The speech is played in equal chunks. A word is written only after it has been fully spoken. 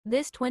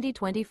This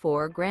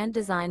 2024 Grand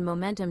Design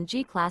Momentum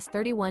G-Class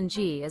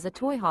 31G is a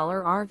toy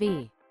hauler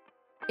RV.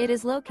 It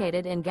is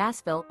located in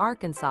Gassville,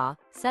 Arkansas,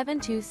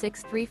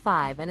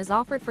 72635 and is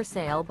offered for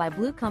sale by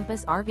Blue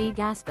Compass RV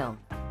Gassville.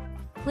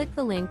 Click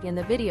the link in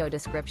the video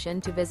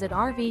description to visit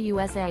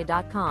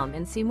RVUSA.com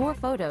and see more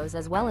photos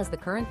as well as the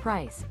current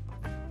price.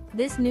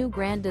 This new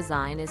Grand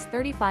Design is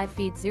 35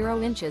 feet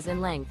 0 inches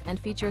in length and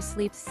features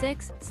sleeps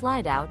 6,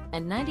 slide-out,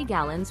 and 90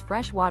 gallons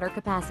fresh water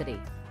capacity.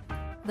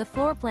 The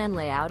floor plan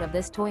layout of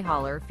this toy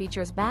hauler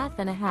features bath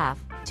and a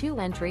half, 2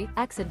 entry,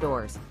 exit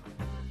doors.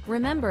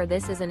 Remember,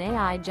 this is an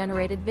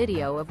AI-generated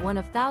video of one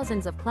of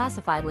thousands of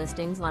classified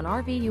listings on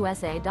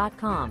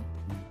RVUSA.com.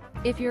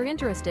 If you're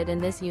interested in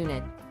this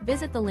unit,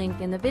 visit the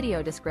link in the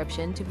video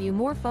description to view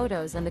more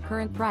photos and the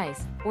current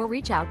price, or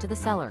reach out to the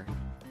seller.